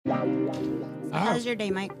How's your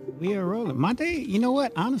day, Mike? We are rolling. My day, you know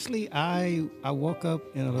what? Honestly, I woke up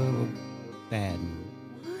in a little bad mood.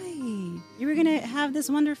 Why? You were gonna have this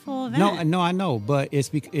wonderful event. No, I know, but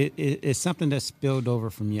it's something that spilled over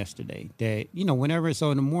from yesterday. That whenever in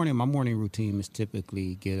the morning, my morning routine is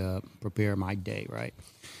typically get up, prepare my day, right?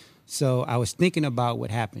 So I was thinking about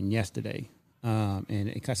what happened yesterday, I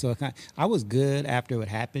was good after what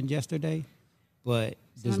happened yesterday, but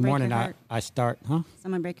this morning I start,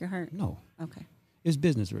 Someone break your heart? No. Okay. It's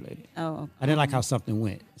business related. Oh. I didn't like how something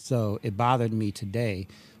went, so it bothered me today.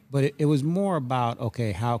 But it was more about,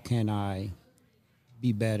 okay, how can I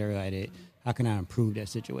be better at it? How can I improve that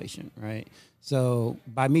situation, right? So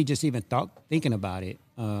by me just even thinking about it,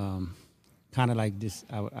 kind of like this,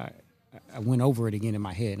 I went over it again in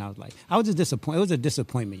my head, and I was like, I was just disappointed. It was a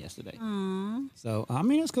disappointment yesterday. Aww. So, I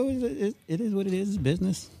mean, it's cool. It is what it is. It's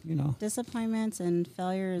business, Disappointments and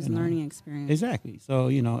failures and learning experience. Exactly. So,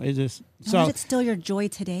 it's just... Did it steal your joy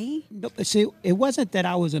today? No, see, it wasn't that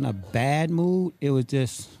I was in a bad mood. It was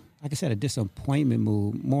just, like I said, a disappointment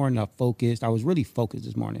mood, more in a focused. I was really focused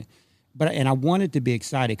this morning. And I wanted to be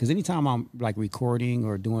excited, because anytime I'm, like, recording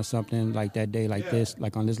or doing something like that day, like this,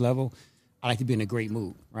 like on this level, I like to be in a great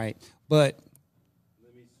mood, right? But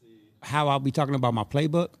how I'll be talking about my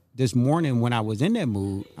playbook, this morning when I was in that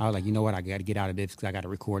mood, I was like, you know what, I got to get out of this because I got to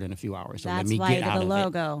record in a few hours. So That's let me why get out the of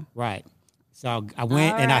logo. It. Right. So I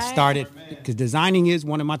went and I started, because designing is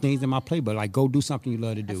one of my things in my playbook. Like, go do something you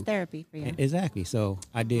love to do. That's therapy for you. Exactly. So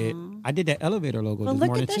I did. I did that elevator logo this morning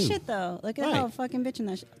too. Look at that shit though. Look at how fucking bitching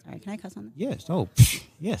that shit. All right, can I cuss on that? Yes. Oh,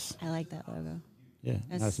 yes. I like that logo. Yeah,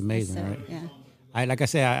 that's amazing, right? Yeah. Like I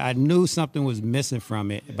said, I knew something was missing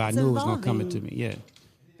from it, but I knew it was going to come into me. Yeah.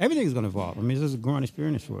 Everything's going to evolve. I mean, this is a growing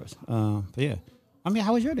experience for us. But yeah. I mean,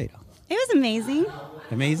 how was your day, though? It was amazing.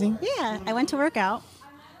 Amazing? Yeah. I went to work out.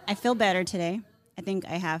 I feel better today. I think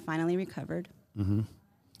I have finally recovered. Mm-hmm.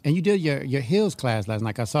 And you did your heels class last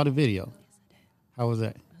night. I saw the video. Yes, I did. How was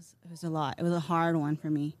that? It was a lot. It was a hard one for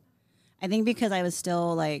me. I think because I was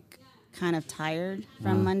still, like, kind of tired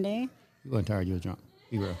from Monday. You weren't tired. You were drunk.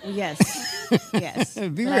 Be real. Yes. Yes.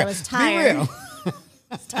 Be real. I was tired. Be real.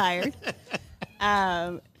 I was tired.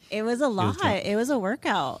 It was a lot. It was a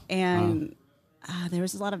workout. And there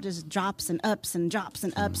was a lot of just drops and ups and drops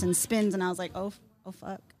and ups and spins. And I was like, oh,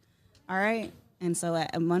 fuck. All right. And so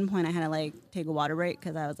at one point I had to, like, take a water break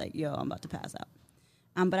because I was like, yo, I'm about to pass out.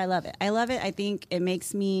 But I love it. I think it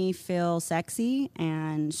makes me feel sexy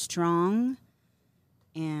and strong.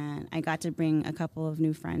 And I got to bring a couple of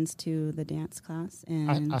new friends to the dance class.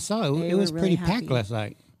 And I saw it. It was really pretty happy. packed last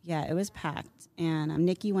night. Yeah, it was packed. And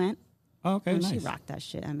Nikki went. Oh, okay, and nice. She rocked that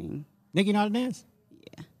shit. I mean. Nikki know how to dance?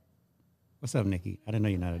 Yeah. What's up, Nikki? I didn't know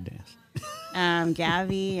you know how to dance.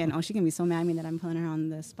 Gabby, and she can be so mad at me that I'm putting her on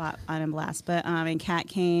the spot on blast. But and Kat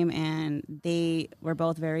came, and they were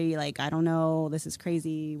both very like, I don't know, this is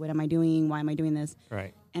crazy. What am I doing? Why am I doing this?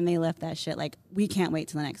 Right. And they left that shit like, we can't wait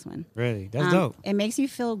till the next one. Really? That's dope. It makes you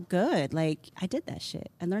feel good. Like, I did that shit.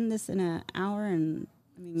 I learned this in an hour, and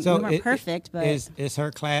I mean, so we weren't perfect, but is her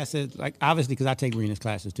classes like, obviously, because I take Rena's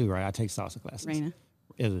classes too, right? I take salsa classes. Rena.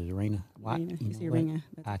 Is it Rena? Why? Rena. You say what? Rena.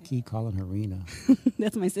 I keep calling her Rena.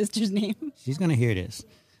 That's my sister's name. She's gonna hear this.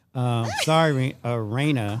 Sorry,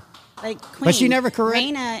 Rena. Like queen. But she never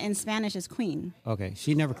Reina in Spanish is queen. Okay,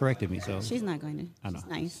 she never corrected me, so She's not going to. I know. She's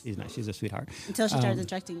nice. She's nice. She's a sweetheart. Until she starts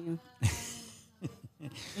instructing you.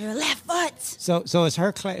 Your left foot. So is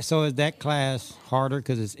her class? So is that class harder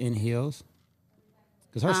because it's in heels?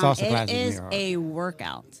 Because her salsa class is hard. a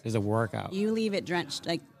workout. It's a workout. You leave it drenched.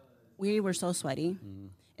 Like, we were so sweaty. Mm.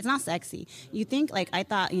 It's not sexy. You think, like, I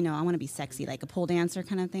thought, I want to be sexy, like a pole dancer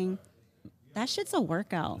kind of thing. That shit's a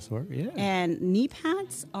workout. Yeah. And knee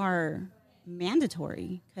pads are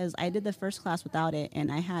mandatory because I did the first class without it,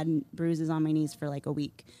 and I had bruises on my knees for like a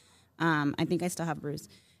week. I think I still have a bruise.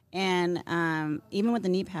 And even with the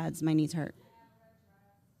knee pads, my knees hurt.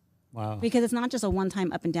 Wow. Because it's not just a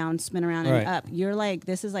one-time up and down, spin around and up. You're like,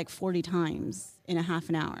 this is like 40 times in a half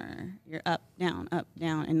an hour. You're up, down,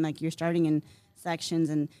 and like you're starting in sections,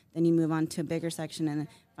 and then you move on to a bigger section, and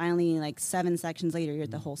finally, like 7 sections later, you're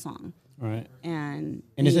at the whole song. Right. And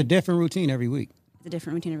it's a different routine every week. It's a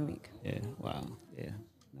different routine every week. Yeah. Wow. Yeah.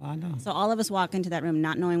 I know. So all of us walk into that room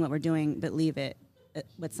not knowing what we're doing, but leave it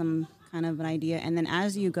with some kind of an idea. And then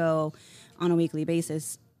as you go on a weekly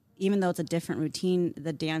basis, even though it's a different routine,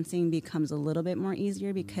 the dancing becomes a little bit more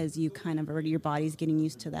easier because you kind of already, your body's getting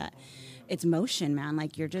used to that. It's motion, man.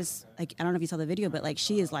 Like, you're just, like, I don't know if you saw the video, but like,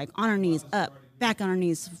 she is like on her knees, up, back on her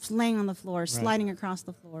knees, laying on the floor, sliding across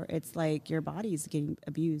the floor. It's like your body's getting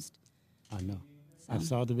abused. I know. So. I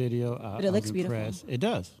saw the video. But it looks beautiful. It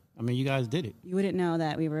does. I mean, you guys did it. You wouldn't know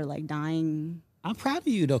that we were like dying. I'm proud of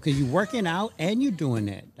you though, because you're working out and you're doing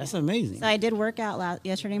that. That's amazing. So I did work out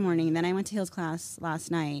yesterday morning. Then I went to Hill's class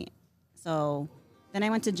last night. So then I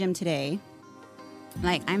went to gym today.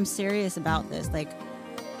 Like, I'm serious about this. Like,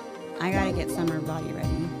 I got to get summer body ready.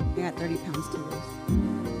 I got 30 pounds to lose.